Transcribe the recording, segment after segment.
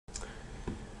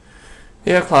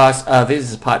Here class,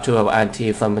 this is part 2 of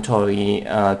anti-inflammatory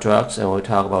drugs, and we'll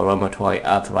talk about rheumatoid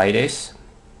arthritis.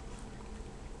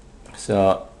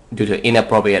 So, due to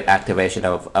inappropriate activation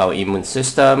of our immune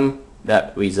system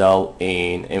that result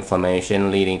in inflammation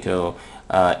leading to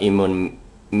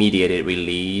immune-mediated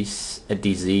release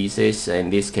diseases,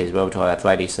 in this case rheumatoid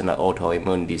arthritis is an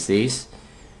autoimmune disease.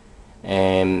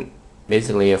 And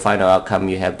basically a final outcome,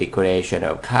 you have degradation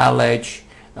of cartilage,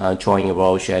 joint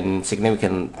erosion,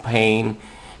 significant pain,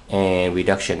 and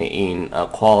reduction in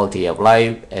quality of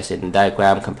life, as in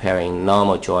diagram comparing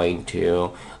normal joint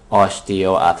to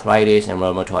osteoarthritis and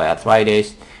rheumatoid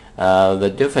arthritis.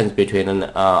 The difference between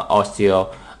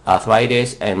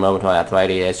osteoarthritis and rheumatoid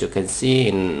arthritis, as you can see,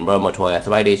 in rheumatoid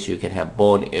arthritis you can have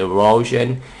bone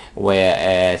erosion,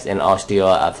 whereas in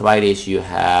osteoarthritis you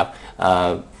have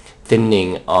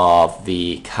thinning of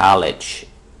the cartilage.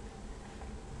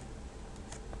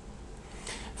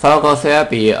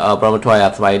 Pharmacotherapy of rheumatoid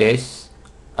arthritis,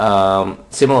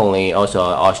 similarly also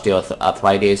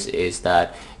osteoarthritis, is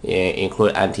that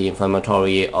include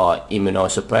anti-inflammatory or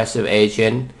immunosuppressive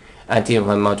agent.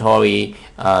 Anti-inflammatory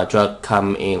drug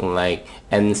come in like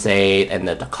NSAID and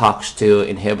the COX-2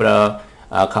 inhibitor.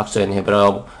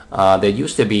 There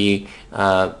used to be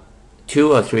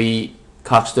 2 or 3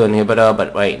 COX-2 inhibitor,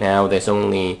 but right now there's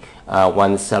only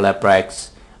one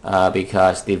Celebrex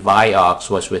because the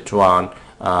Vioxx was withdrawn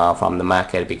from the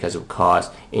market because of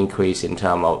cost increase in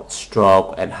terms of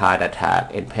stroke and heart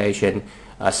attack in patients.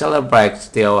 Celebrex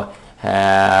still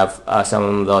have some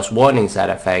of those warning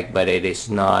side effects, but it is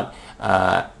not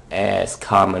as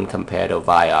common compared to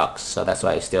Vioxx, so that's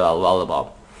why it's still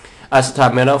available.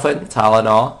 Acetaminophen,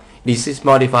 Tylenol,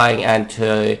 disease-modifying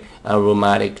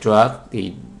anti-rheumatic drug,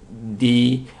 the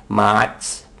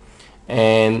DMARDs,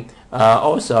 and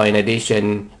also in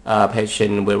addition,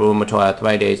 patients with rheumatoid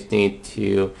arthritis need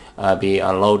to be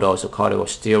on low dose of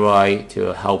corticosteroid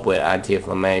to help with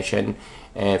anti-inflammation,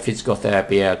 and physical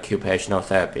therapy, occupational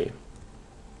therapy.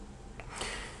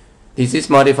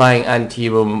 Disease-modifying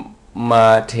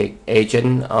anti-rheumatic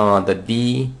agent,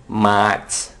 the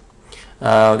DMARDs,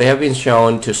 they have been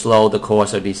shown to slow the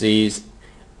course of disease,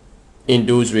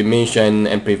 induce remission,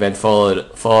 and prevent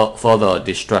further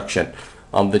destruction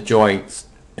of the joints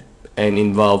and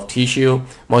involve tissue.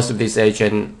 Most of these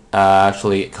agents are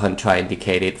actually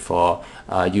contraindicated for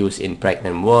use in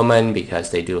pregnant women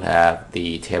because they do have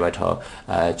the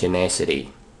teratogenicity.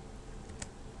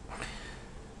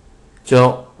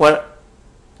 So what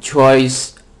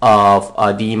choice of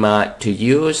DMARD to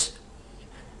use?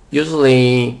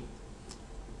 Usually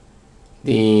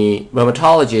the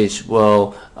rheumatologist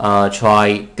will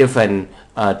try different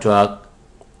drug,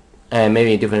 and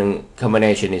maybe different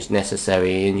combination is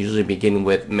necessary, and usually begin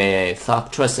with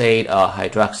methotrexate or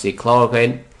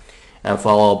hydroxychloroquine, and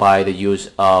followed by the use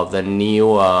of the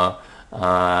new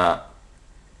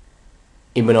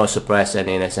immunosuppressant,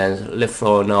 in a sense,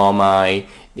 leflunomide,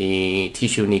 the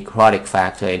tissue necrotic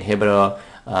factor inhibitor,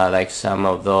 like some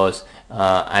of those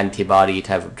antibody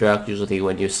type of drug. Usually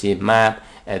when you see MAP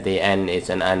at the end, it's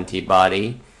an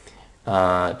antibody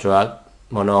drug,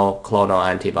 monoclonal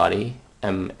antibody,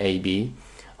 MAB,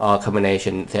 or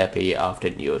combination therapy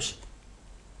often used.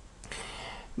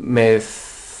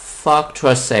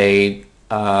 Methotrexate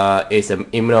is an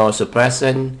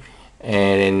immunosuppressant,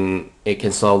 and it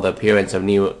can slow the appearance of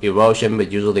new erosion,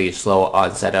 but usually slow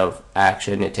onset of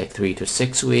action. It takes 3 to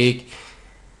 6 weeks.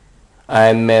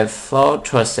 And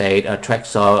methotrexate,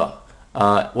 Trexol,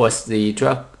 was the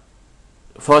drug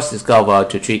first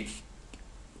discovered to treat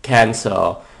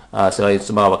cancer. So it's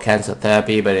more of a cancer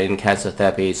therapy, but in cancer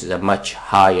therapy it's a much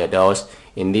higher dose.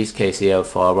 In this case here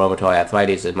for rheumatoid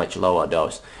arthritis, it's a much lower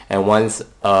dose. And once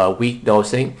a week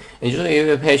dosing, and usually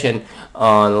if a patient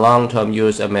on long-term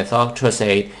use of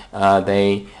methotrexate,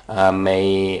 they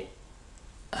may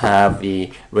have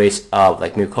the risk of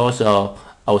like mucosal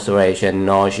ulceration,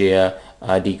 nausea,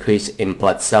 decrease in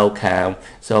blood cell count.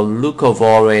 So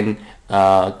leucovorin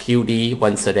QD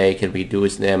once a day can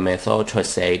reduce the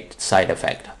methotrexate side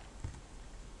effect.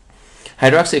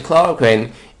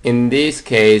 Hydroxychloroquine, in this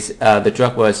case, the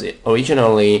drug was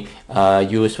originally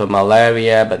used for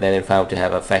malaria, but then it found to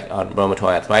have effect on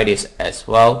rheumatoid arthritis as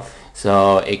well.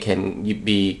 So it can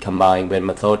be combined with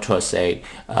methotrexate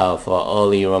for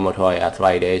early rheumatoid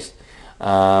arthritis.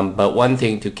 But one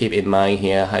thing to keep in mind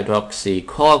here,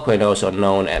 hydroxychloroquine, also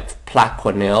known as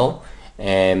Plaquenil,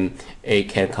 and it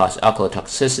can cause ocular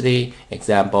toxicity.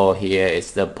 Example here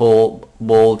is the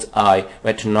bull's-eye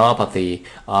retinopathy,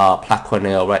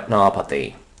 Plaquenil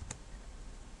retinopathy.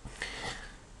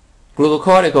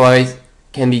 Glucocorticoids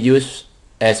can be used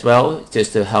as well,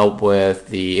 just to help with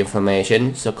the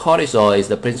inflammation. So cortisol is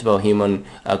the principal human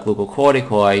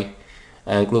glucocorticoid,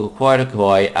 and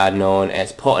glucocorticoids are known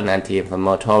as potent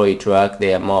anti-inflammatory drugs.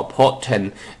 They are more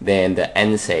potent than the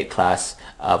NSAID class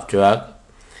of drug.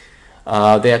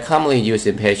 They are commonly used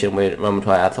in patients with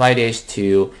rheumatoid arthritis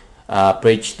to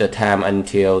bridge the time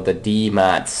until the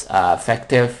DMARDs are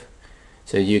effective.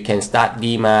 So you can start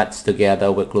DMARDs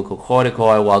together with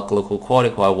glucocorticoid. While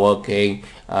glucocorticoid working,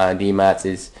 DMARDs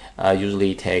is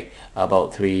usually take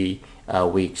about 3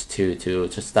 weeks to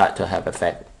start to have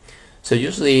effect. So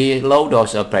usually low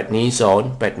dose of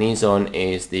prednisone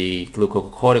is the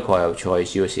glucocorticoid of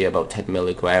choice, usually about 10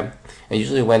 milligrams. And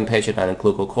usually when patients are on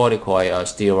glucocorticoid or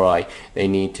steroid, they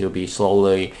need to be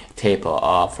slowly taper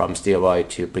off from steroid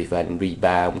to prevent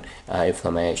rebound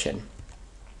inflammation.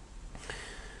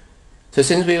 So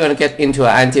since we're going to get into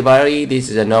an antibody, this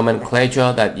is a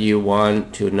nomenclature that you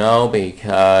want to know,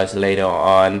 because later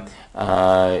on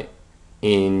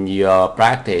in your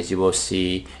practice you will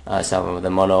see some of the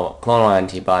monoclonal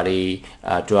antibody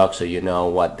drugs, so you know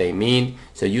what they mean.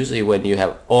 So usually when you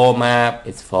have OMAP,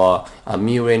 it's for a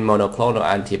murine monoclonal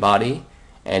antibody,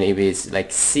 and if it's like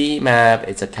CMAP,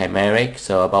 it's a chimeric,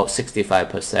 so about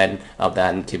 65% of the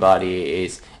antibody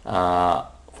is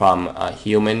from a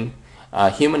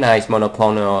humanized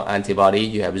monoclonal antibody.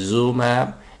 You have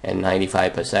ZUMAB and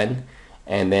 95%.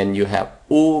 And then you have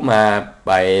UMAB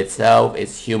by itself.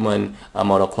 It's human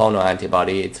monoclonal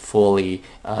antibody. It's fully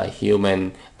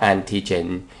human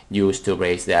antigen used to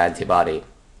raise the antibody.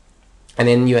 And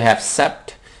then you have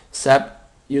SEPT. SEPT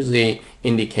usually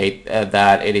indicate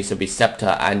that it is a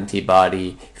receptor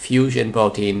antibody fusion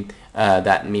protein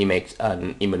that mimics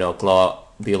an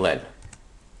immunoglobulin.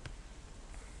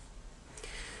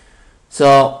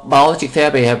 So biologic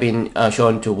therapy have been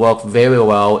shown to work very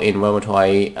well in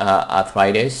rheumatoid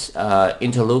arthritis.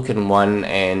 Interleukin-1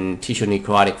 and tissue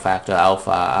necrotic factor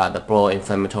alpha are the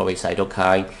pro-inflammatory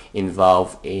cytokine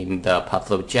involved in the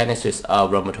pathogenesis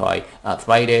of rheumatoid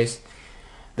arthritis.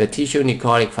 The tissue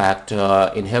necrotic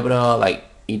factor inhibitor like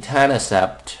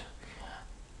etanercept,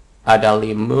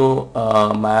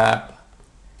 adalimumab,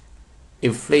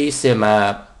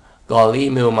 infliximab,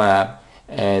 golimumab,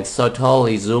 and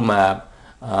sotolizumab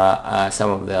are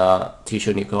some of the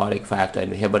tissue necrotic factor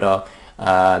inhibitor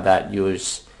that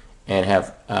use and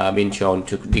have been shown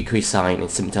to decrease signs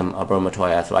and symptoms of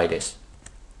rheumatoid arthritis.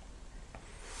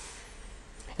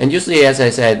 And usually, as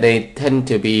I said, they tend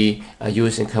to be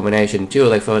used in combination too.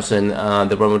 Like for instance,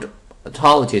 the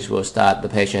rheumatologist will start the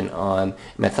patient on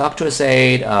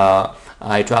methotrexate,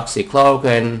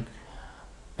 hydroxychloroquine,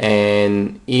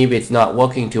 and if it's not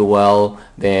working too well,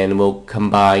 then we'll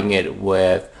combine it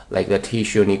with like the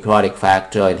tissue necrotic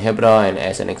factor inhibitor. And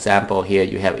as an example here,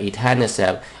 you have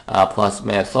etanercept plus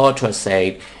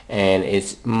methotrexate, and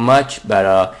it's much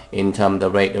better in terms of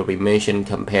the rate of remission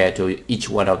compared to each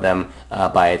one of them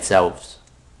by itself.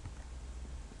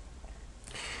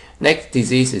 Next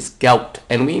disease is gout,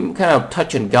 and we kind of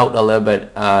touched on gout a little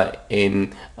bit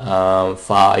in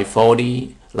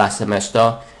 540 last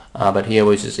semester. But here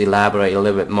we just elaborate a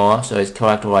little bit more. So it's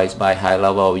characterized by high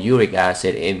level of uric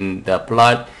acid in the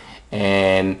blood,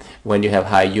 and when you have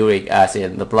high uric acid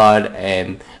in the blood,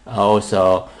 and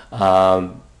also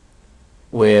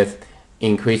with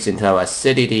increase in terms of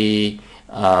acidity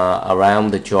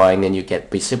around the joint, then you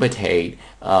get precipitate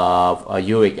of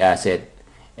uric acid,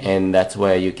 and that's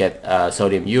where you get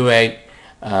sodium urate,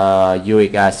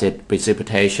 uric acid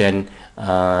precipitation.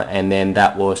 And then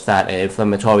that will start an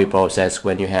inflammatory process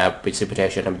when you have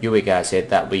precipitation of uric acid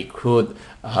that recruit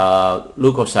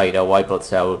leukocyte or white blood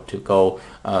cell to go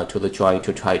to the joint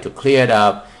to try to clear it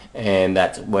up, and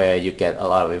that's where you get a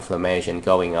lot of inflammation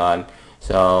going on.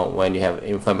 So when you have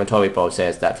inflammatory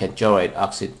process that can generate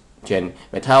oxygen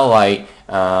metabolite,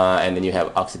 and then you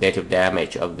have oxidative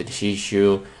damage of the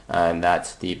tissue, and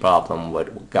that's the problem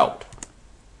with gout.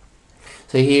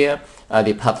 So here,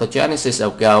 the pathogenesis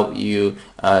of gout, you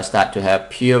start to have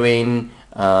purine,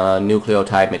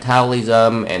 nucleotide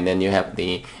metabolism, and then you have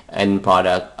the end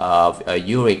product of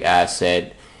uric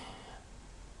acid.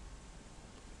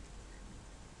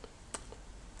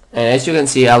 And as you can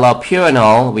see,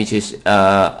 allopurinol, which is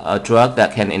a drug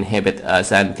that can inhibit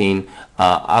xanthine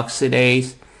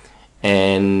oxidase,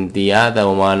 and the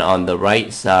other one on the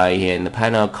right side here in the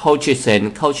panel,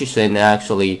 colchicine. Colchicine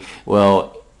actually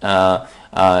will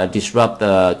disrupt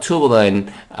the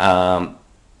tubulin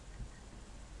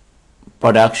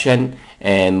production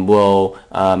and will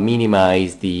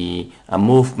minimize the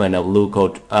movement of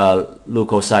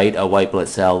leukocyte or white blood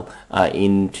cell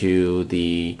into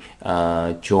the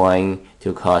joint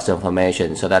to cause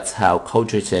inflammation. So that's how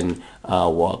colchicine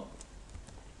works.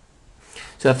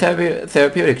 So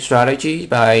therapeutic strategy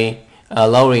by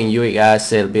lowering uric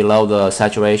acid below the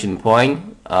saturation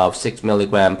point of 6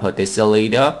 mg per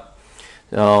deciliter.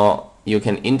 So you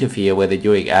can interfere with the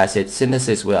uric acid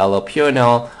synthesis with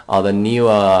allopurinol or the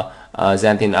newer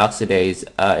xanthine oxidase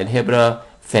inhibitor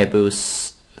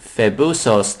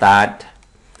febuxostat.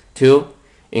 2.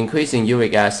 Increasing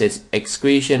uric acid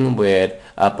excretion with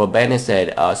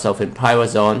probenecid or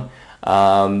sulfentpyrazone.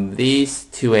 These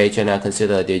two agents are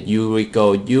considered the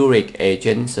uric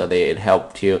agents, so they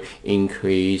help to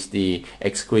increase the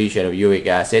excretion of uric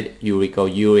acid,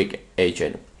 uric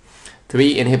agent.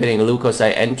 3. Inhibiting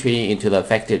leukocyte entry into the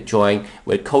affected joint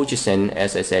with colchicine.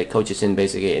 As I said, colchicine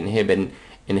basically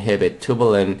inhibit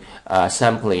tubulin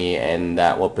sampling, and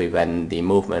that will prevent the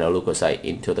movement of leukocyte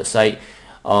into the site.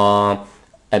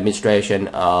 Administration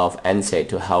of NSAID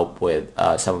to help with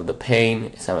some of the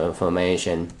pain, some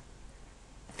inflammation.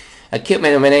 Acute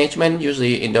management,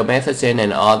 usually indomethacin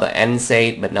and other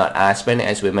NSAID, but not aspirin.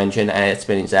 As we mentioned,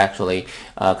 aspirin is actually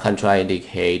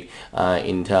contraindicated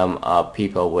in terms of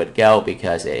people with gout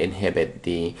because it inhibits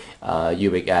the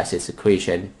uric acid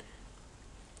secretion.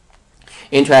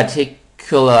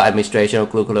 Intra-articular administration of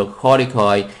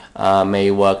glucocorticoid may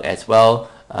work as well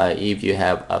if you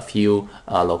have a few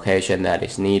locations that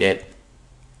is needed.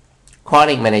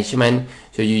 Chronic management,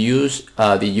 so you use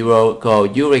the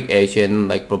uric agent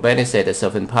like probenecid and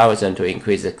sulfentpyrazone to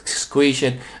increase the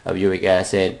excretion of uric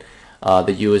acid.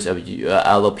 The use of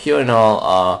allopurinol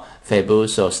or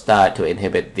febuxostat to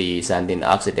inhibit the xanthine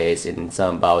oxidase in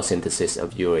some bowel synthesis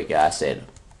of uric acid.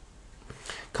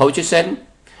 Colchicine,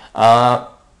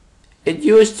 it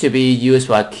used to be used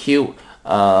for acute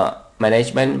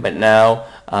management, but now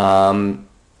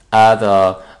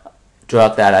other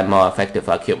drugs that are more effective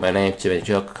for acute management.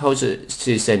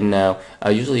 Colchicine now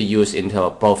are usually used in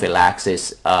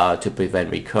prophylaxis to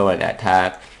prevent recurrent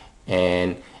attack,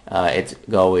 and its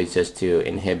goal is just to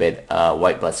inhibit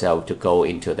white blood cells to go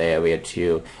into the area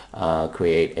to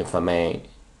create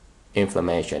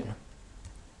inflammation.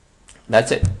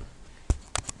 That's it.